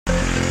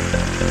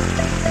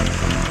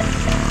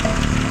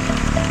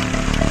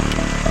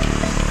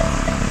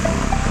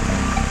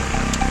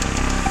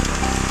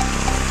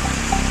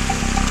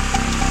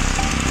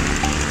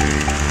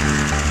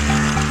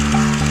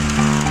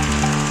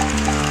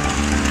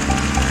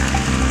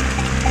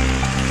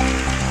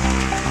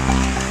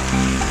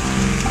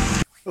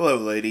Hello,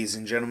 ladies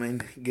and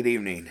gentlemen. Good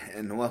evening,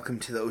 and welcome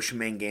to the Ocean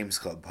Man Games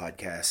Club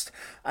podcast.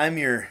 I'm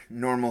your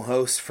normal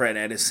host, Fred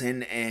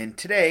Edison, and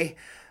today,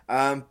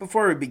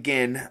 before we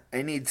begin,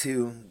 I need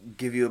to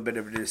give you a bit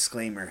of a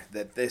disclaimer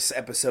that this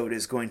episode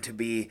is going to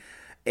be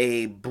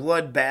a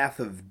bloodbath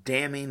of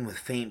damning with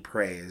faint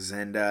praise,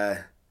 and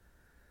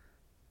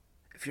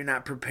if you're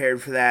not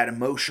prepared for that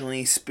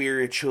emotionally,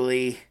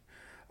 spiritually,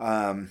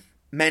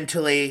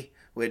 mentally,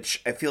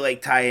 which I feel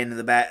like tie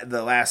into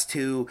the last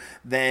two,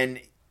 then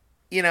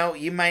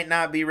you might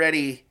not be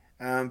ready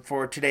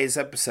for today's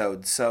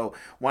episode. So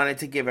wanted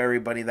to give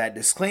everybody that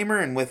disclaimer.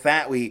 And with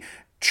that, we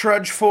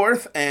trudge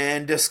forth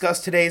and discuss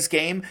today's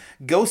game,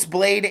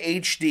 Ghostblade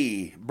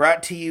HD,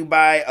 brought to you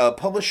by a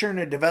publisher and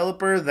a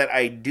developer that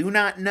I do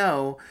not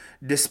know,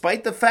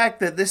 despite the fact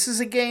that this is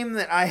a game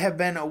that I have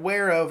been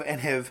aware of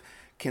and have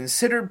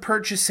considered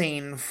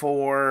purchasing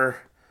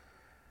for,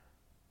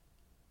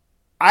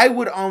 I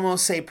would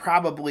almost say,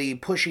 probably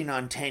pushing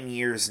on 10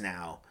 years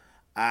now.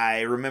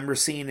 I remember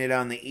seeing it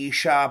on the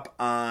eShop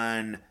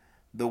on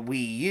the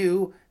Wii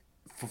U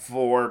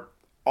for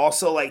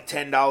also like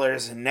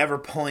 $10 and never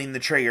pulling the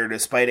trigger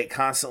despite it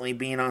constantly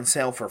being on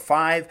sale for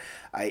 $5.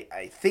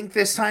 I think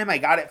this time I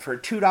got it for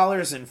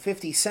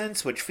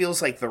 $2.50, which feels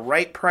like the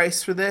right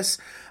price for this.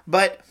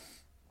 But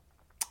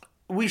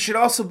we should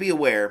also be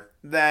aware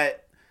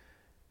that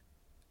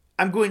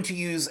I'm going to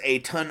use a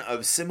ton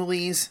of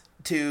similes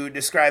to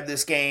describe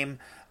this game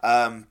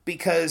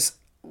because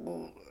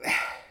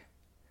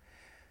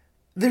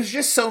there's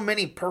just so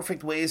many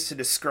perfect ways to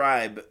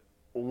describe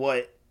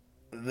what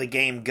the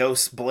game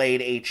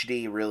Ghostblade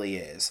HD really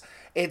is.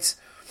 It's,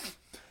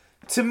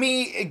 to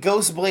me,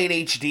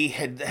 Ghostblade HD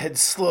had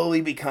slowly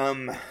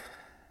become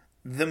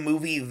the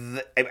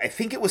movie, I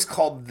think it was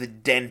called The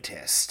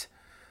Dentist.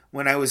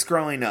 When I was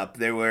growing up,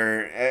 there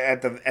were, at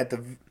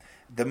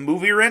the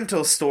movie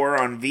rental store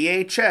on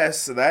VHS,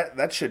 so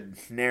that should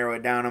narrow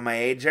it down on my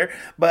age there.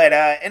 But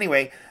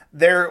anyway,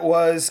 there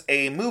was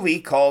a movie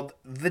called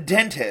The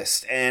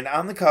Dentist, and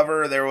on the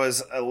cover there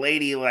was a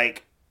lady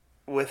like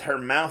with her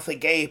mouth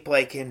agape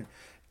like in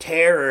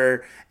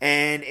terror,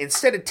 and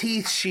instead of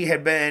teeth she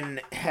had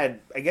I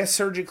guess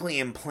surgically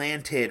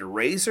implanted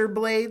razor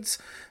blades,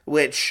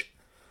 which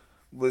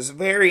was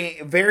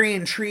very, very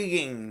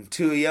intriguing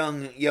to a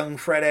young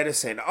Fred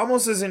Edison.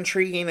 Almost as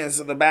intriguing as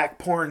the back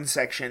porn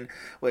section,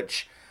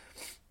 which,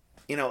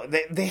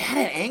 they had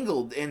it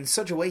angled in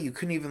such a way you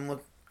couldn't even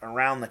look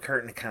around the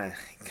curtain to kind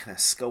of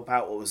scope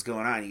out what was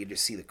going on. You could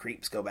just see the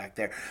creeps go back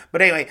there.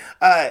 But anyway,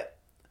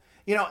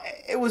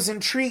 it was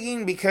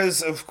intriguing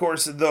because, of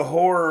course, the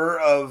horror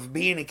of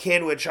being a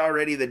kid, which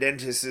already The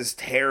Dentist is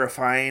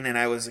terrifying, and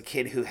I was a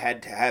kid who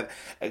had to have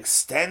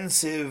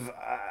extensive,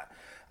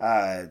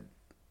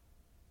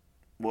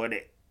 what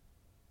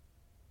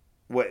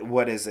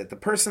is it? The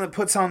person that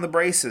puts on the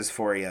braces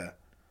for you.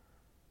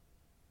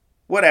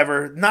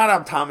 Whatever, not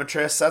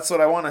optometrist, that's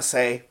what I want to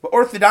say. But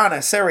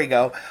orthodontist, there we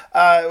go.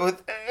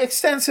 With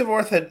extensive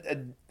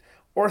orthodontia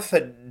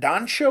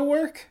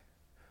work?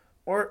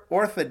 Or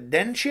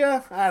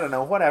orthodentia? I don't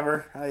know,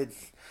 whatever.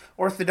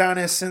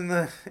 Orthodontists in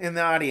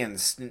the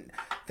audience,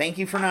 thank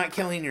you for not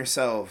killing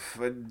yourself.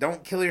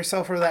 Don't kill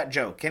yourself for that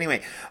joke.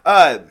 Anyway,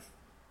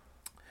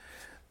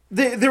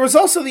 there was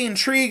also the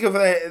intrigue of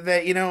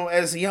that,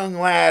 as a young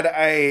lad,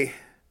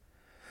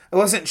 I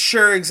wasn't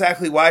sure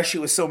exactly why she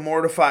was so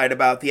mortified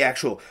about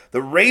the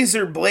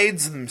razor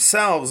blades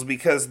themselves,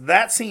 because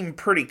that seemed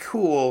pretty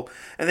cool.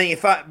 And then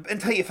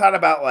until you thought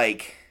about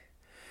like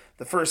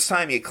the first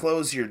time you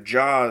close your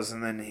jaws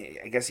and then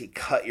I guess you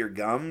cut your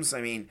gums.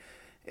 I mean,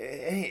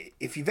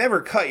 if you've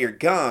ever cut your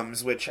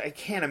gums, which I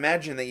can't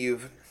imagine that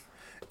you've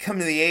come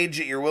to the age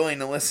that you're willing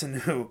to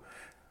listen to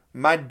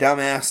my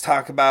dumbass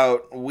talk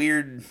about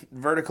weird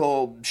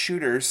vertical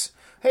shooters.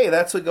 Hey,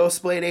 that's what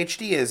Ghostblade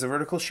HD is, a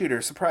vertical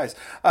shooter. Surprise.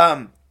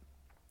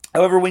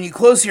 However, when you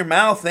close your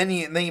mouth, then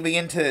you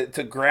begin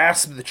to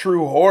grasp the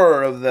true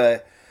horror of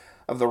the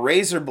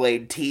razor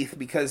blade teeth,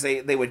 because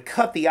they would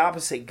cut the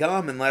opposite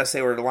gum unless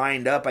they were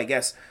lined up, I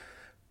guess,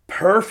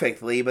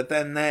 perfectly, but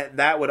then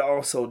that would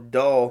also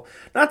dull.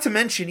 Not to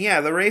mention,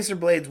 the razor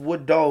blades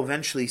would dull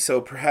eventually, so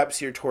perhaps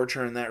your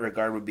torture in that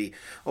regard would be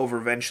over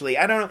eventually.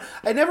 I don't know.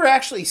 I never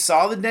actually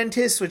saw The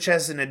Dentist, which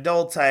as an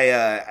adult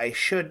I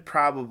should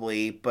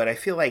probably, but I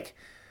feel like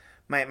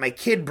my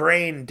kid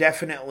brain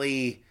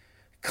definitely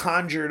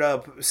conjured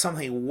up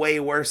something way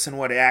worse than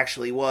what it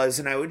actually was,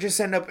 and I would just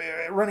end up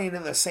running into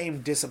the same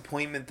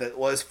disappointment that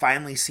was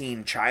finally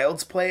seeing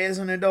Child's Play as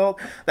an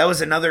adult. That was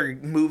another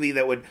movie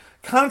that would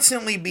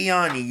constantly be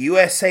on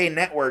USA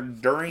Network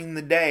during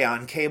the day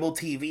on cable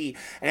TV,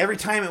 and every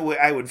time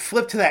I would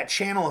flip to that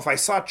channel, if I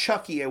saw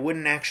Chucky, I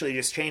wouldn't actually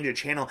just change a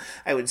channel.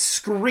 I would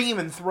scream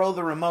and throw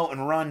the remote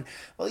and run,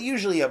 well,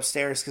 usually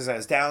upstairs because I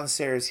was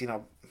downstairs,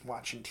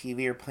 watching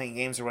TV or playing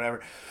games or whatever.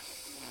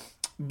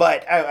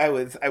 But I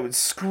would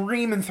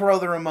scream and throw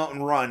the remote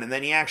and run, and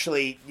then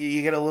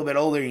you get a little bit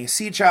older and you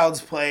see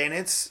Child's Play, and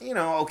it's,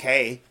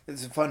 okay.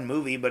 It's a fun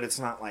movie, but it's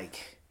not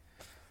like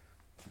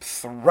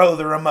throw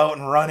the remote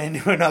and run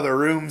into another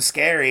room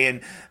scary,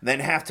 and then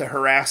have to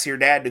harass your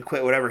dad to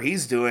quit whatever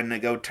he's doing to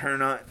go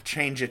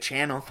change a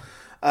channel.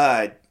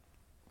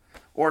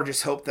 Or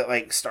just hope that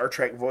like Star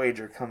Trek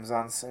Voyager comes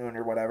on soon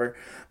or whatever.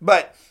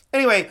 But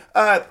anyway,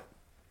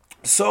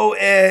 so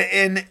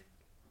in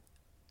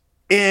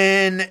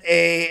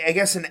I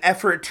guess an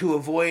effort to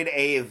avoid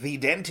the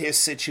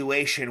dentist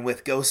situation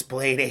with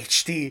Ghostblade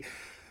HD,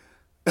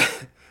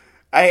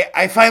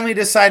 I finally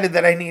decided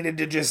that I needed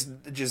to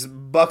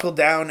just buckle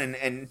down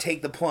and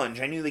take the plunge.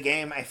 I knew the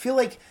game. I feel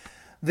like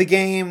the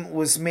game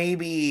was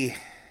maybe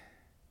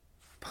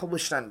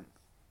published on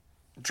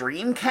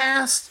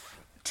Dreamcast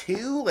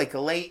too, like a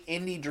late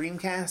indie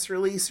Dreamcast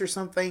release or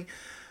something.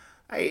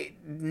 I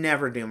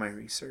never do my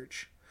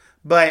research.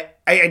 But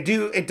I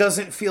do, it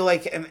doesn't feel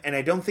like, and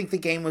I don't think the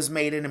game was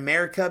made in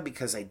America,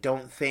 because I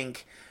don't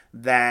think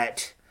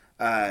that,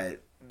 a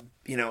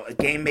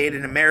game made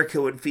in America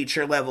would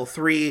feature level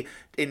 3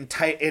 in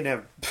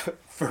a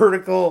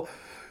vertical,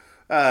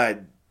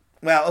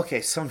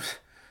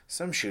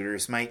 some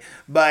shooters might,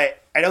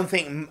 but I don't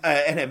think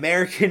an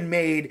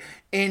American-made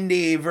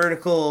indie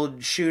vertical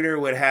shooter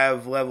would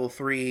have level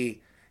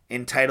 3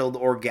 entitled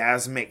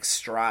Orgasmic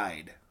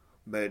Stride.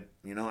 But,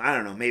 I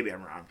don't know. Maybe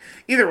I'm wrong.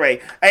 Either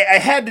way, I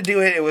had to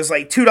do it. It was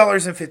like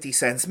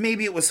 $2.50.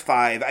 Maybe it was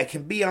 $5. I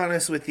can be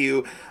honest with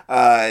you.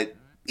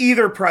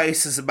 Either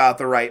price is about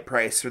the right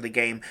price for the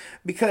game.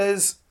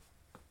 Because,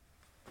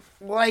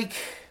 like,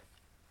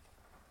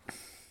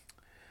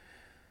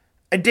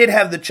 I did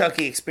have the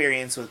Chucky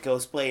experience with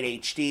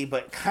Ghostblade HD,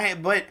 but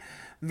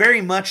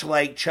very much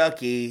like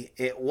Chucky,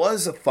 it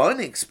was a fun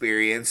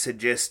experience. It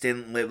just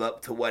didn't live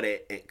up to what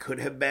it could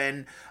have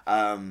been.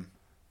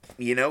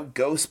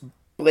 Ghostblade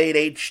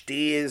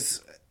HD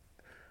is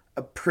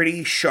a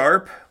pretty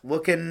sharp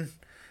looking,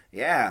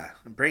 I'm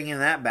bringing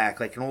that back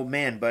like an old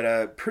man, but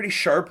a pretty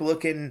sharp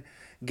looking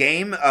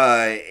game.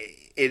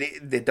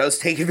 It does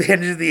take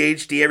advantage of the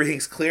HD.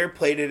 Everything's clear.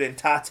 Played it in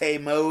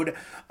Tate mode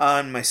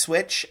on my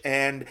Switch.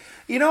 And,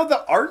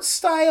 the art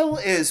style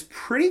is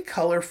pretty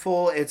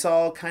colorful. It's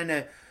all kind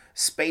of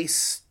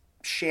space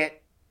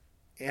shit.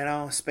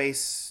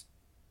 Space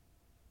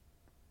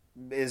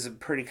is a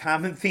pretty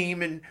common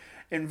theme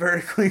in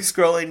vertically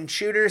scrolling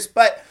shooters.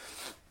 But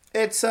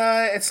it's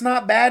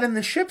not bad. And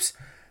the ships,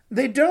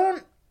 there's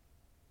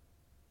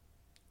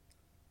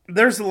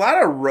a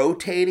lot of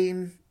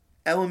rotating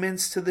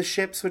elements to the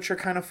ships, which are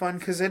kind of fun,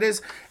 because it's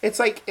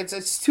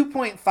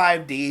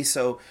 2.5D,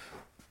 so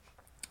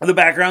the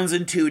background's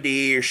in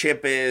 2D. Your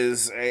ship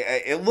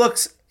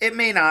it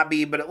may not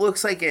be, but it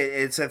looks like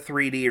it's a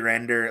 3D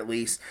render at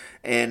least.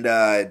 And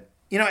a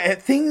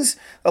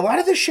lot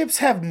of the ships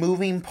have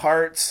moving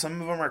parts.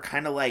 Some of them are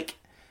kind of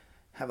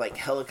have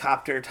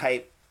helicopter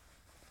type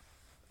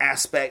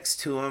aspects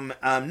to them.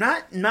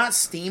 Not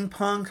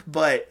steampunk,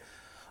 but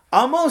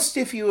almost,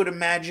 if you would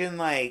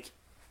imagine,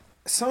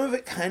 some of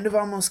it kind of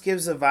almost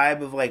gives a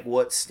vibe of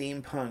what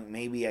steampunk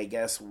maybe, I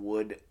guess,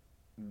 would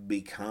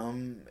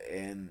become.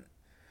 And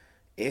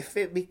if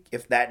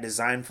that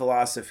design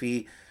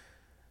philosophy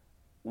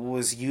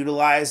was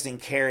utilized and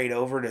carried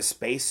over to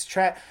space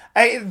track,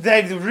 I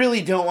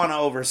really don't want to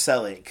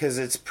oversell it, because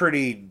it's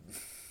pretty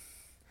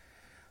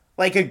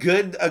a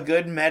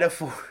good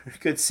metaphor,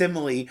 good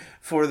simile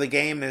for the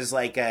game is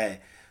a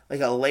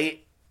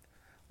late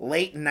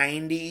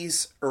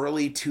 90s,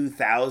 early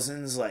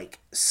 2000s,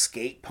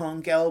 skate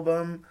punk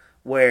album,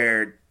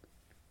 where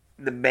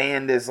the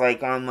band is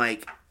on the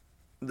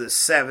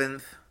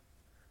 7th,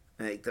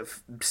 the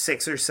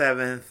 6th or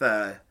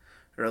 7th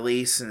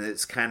release, and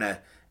it's kind of,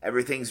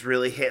 everything's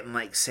really hitting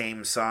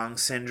same song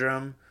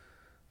syndrome,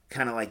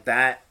 kind of like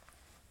that.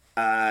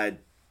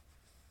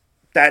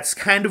 That's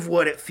kind of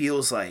what it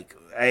feels like.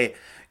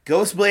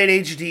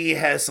 Ghostblade HD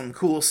has some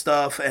cool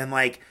stuff, and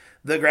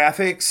the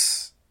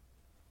graphics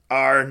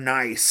are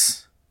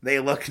nice. They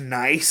look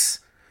nice.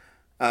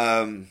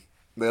 They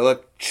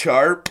look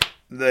sharp.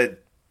 The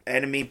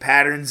enemy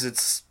patterns,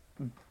 it's,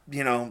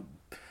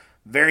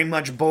 very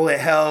much bullet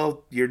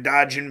hell. You're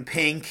dodging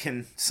pink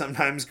and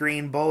sometimes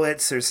green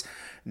bullets. There's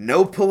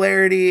no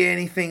polarity,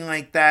 anything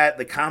like that.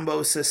 The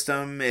combo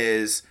system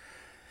is,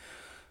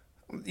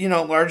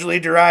 largely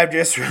derived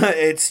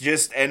it's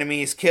just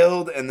enemies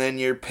killed, and then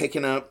you're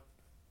picking up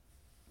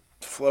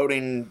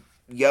floating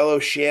yellow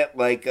shit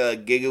like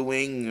Giga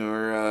Wing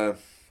or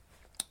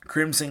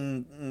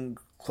Crimson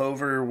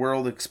Clover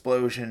World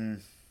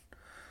Explosion.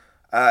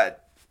 And,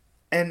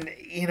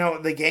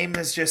 the game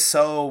is just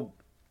so...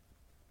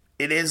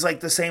 It is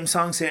the same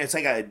song. It's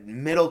a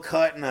middle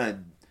cut and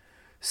a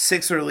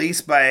 6th release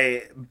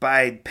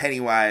by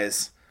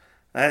Pennywise.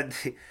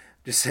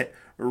 Just a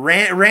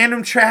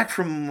random track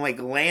from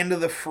Land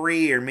of the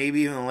Free, or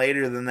maybe even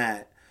later than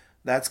that.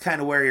 That's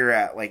kind of where you're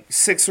at.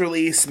 6th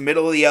release,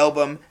 middle of the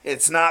album.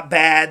 It's not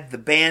bad. The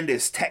band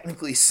is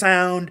technically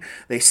sound.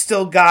 They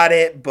still got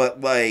it,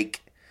 but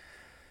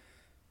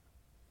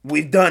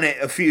we've done it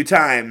a few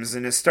times,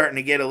 and it's starting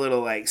to get a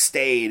little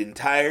staid and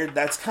tired.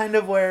 That's kind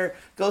of where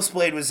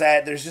Ghostblade was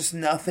at. There's just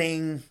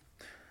nothing.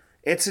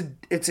 It's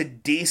a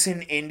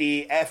decent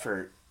indie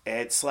effort.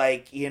 It's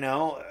like,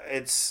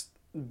 it's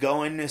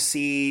going to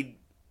see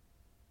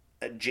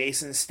a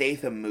Jason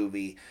Statham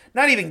movie.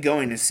 Not even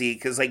going to see,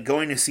 because like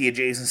going to see a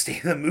Jason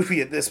Statham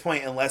movie at this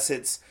point, unless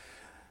it's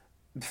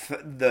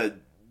the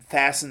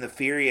Fast and the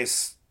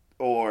Furious,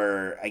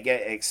 or I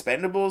get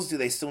Expendables. Do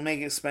they still make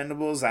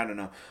Expendables? I don't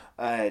know.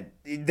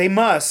 They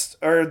must,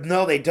 or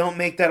no, they don't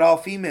make that all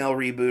female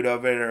reboot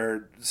of it,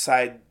 or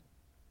side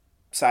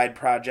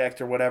project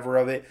or whatever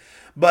of it.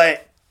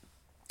 But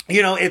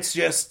it's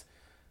just,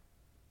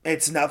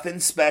 it's nothing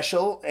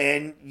special,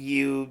 and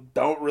you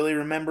don't really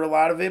remember a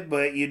lot of it,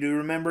 but you do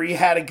remember you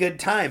had a good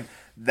time.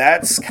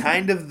 That's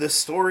kind of the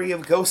story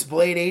of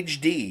Ghostblade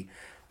HD.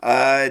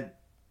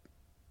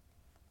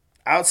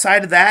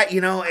 Outside of that,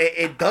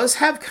 it does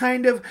have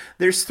kind of,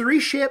 there's three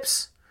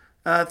ships,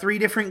 three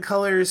different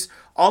colors,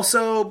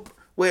 also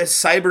with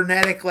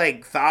cybernetic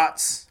like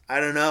thoughts. I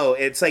don't know.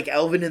 It's like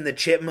Alvin and the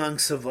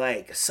Chipmunks of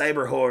like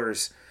cyber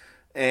horrors,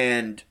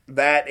 and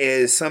that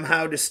is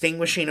somehow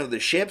distinguishing of the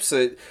ships.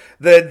 The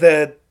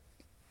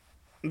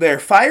their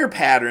fire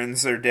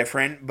patterns are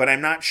different, but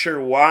I'm not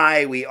sure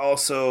why. We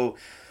also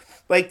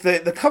like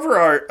the cover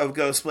art of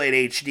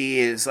Ghostblade HD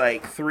is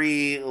like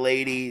three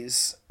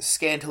ladies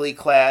scantily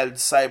clad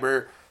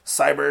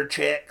cyber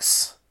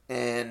chicks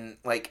in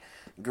like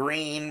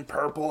green,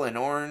 purple, and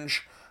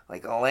orange,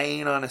 like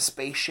laying on a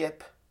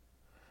spaceship.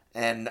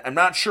 And I'm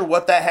not sure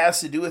what that has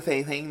to do with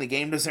anything. The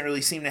game doesn't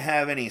really seem to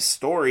have any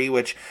story,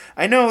 which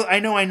I know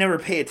I never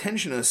pay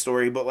attention to the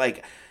story, but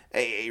like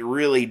I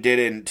really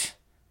didn't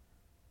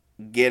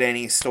get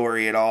any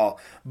story at all.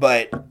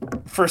 But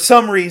for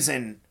some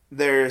reason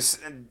there's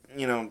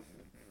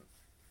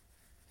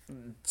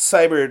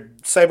cyber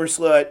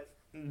slut,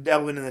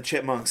 Delvin and the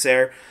Chipmunks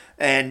there,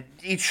 and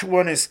each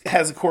one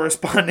has a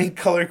corresponding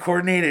color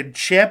coordinated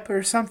chip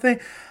or something.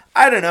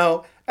 I don't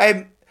know.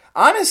 I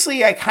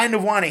kind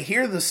of want to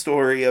hear the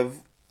story of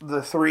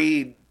the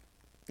three,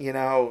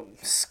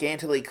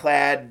 scantily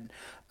clad.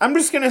 I'm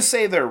just gonna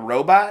say they're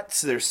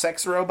robots. They're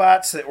sex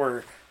robots that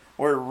were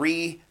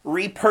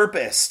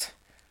repurposed.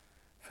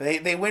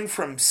 They went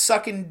from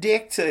sucking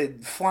dick to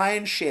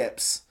flying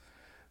ships.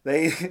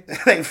 They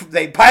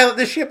they pilot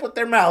the ship with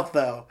their mouth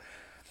though.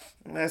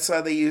 That's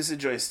how they use the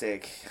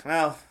joystick.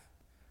 Well,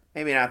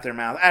 maybe not their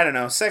mouth. I don't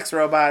know. Sex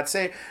robots.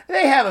 They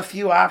have a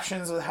few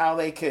options with how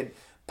they could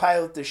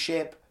pilot the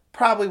ship.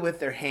 Probably with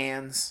their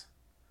hands.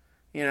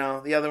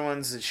 The other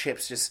ones, the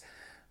ships just...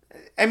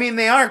 I mean,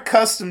 they are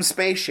custom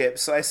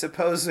spaceships, so I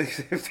suppose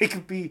if they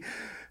could be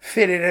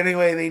fitted any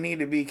way they need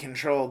to be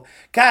controlled.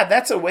 God,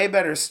 that's a way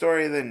better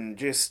story than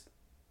just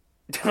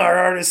our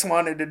artist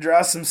wanted to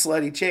draw some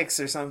slutty chicks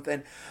or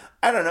something.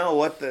 I don't know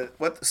what the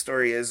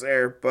story is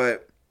there,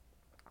 but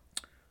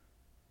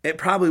it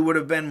probably would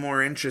have been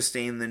more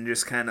interesting than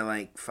just kind of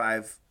like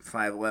five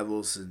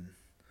levels and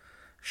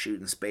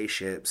shooting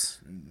spaceships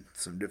and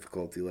some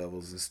difficulty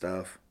levels and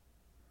stuff.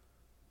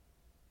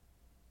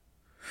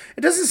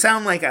 It doesn't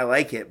sound like I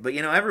like it, but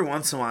every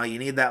once in a while you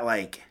need that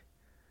like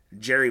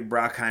Jerry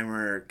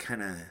Bruckheimer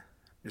kind of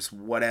just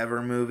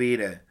whatever movie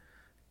to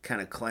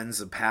kind of cleanse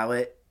the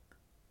palate.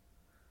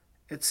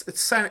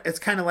 It's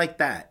kind of like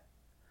that.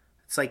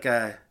 It's like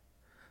a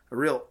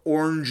real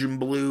orange and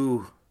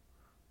blue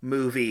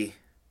movie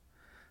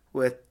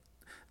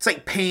it's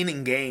like Pain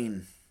and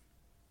Gain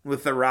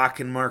with The Rock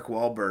and Mark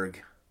Wahlberg.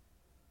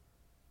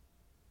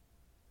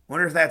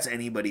 Wonder if that's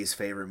anybody's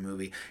favorite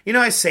movie.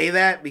 I say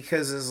that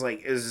because it's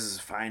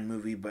a fine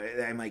movie, but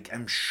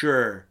I'm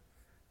sure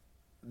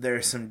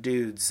there's some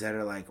dudes that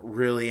are like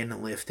really into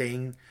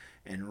lifting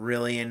and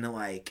really into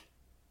like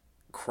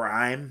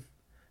crime,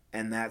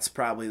 and that's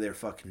probably their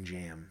fucking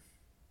jam.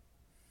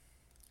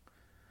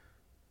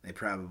 They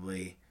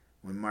probably,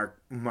 when Mark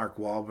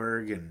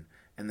Wahlberg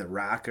and The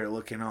Rock are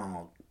looking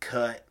all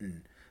cut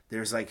and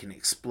there's like an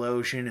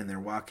explosion and they're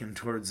walking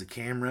towards the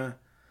camera,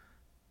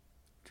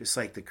 just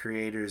like the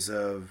creators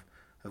of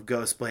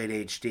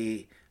Ghostblade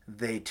HD,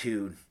 they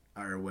too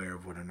are aware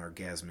of what an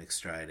orgasmic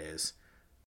stride is.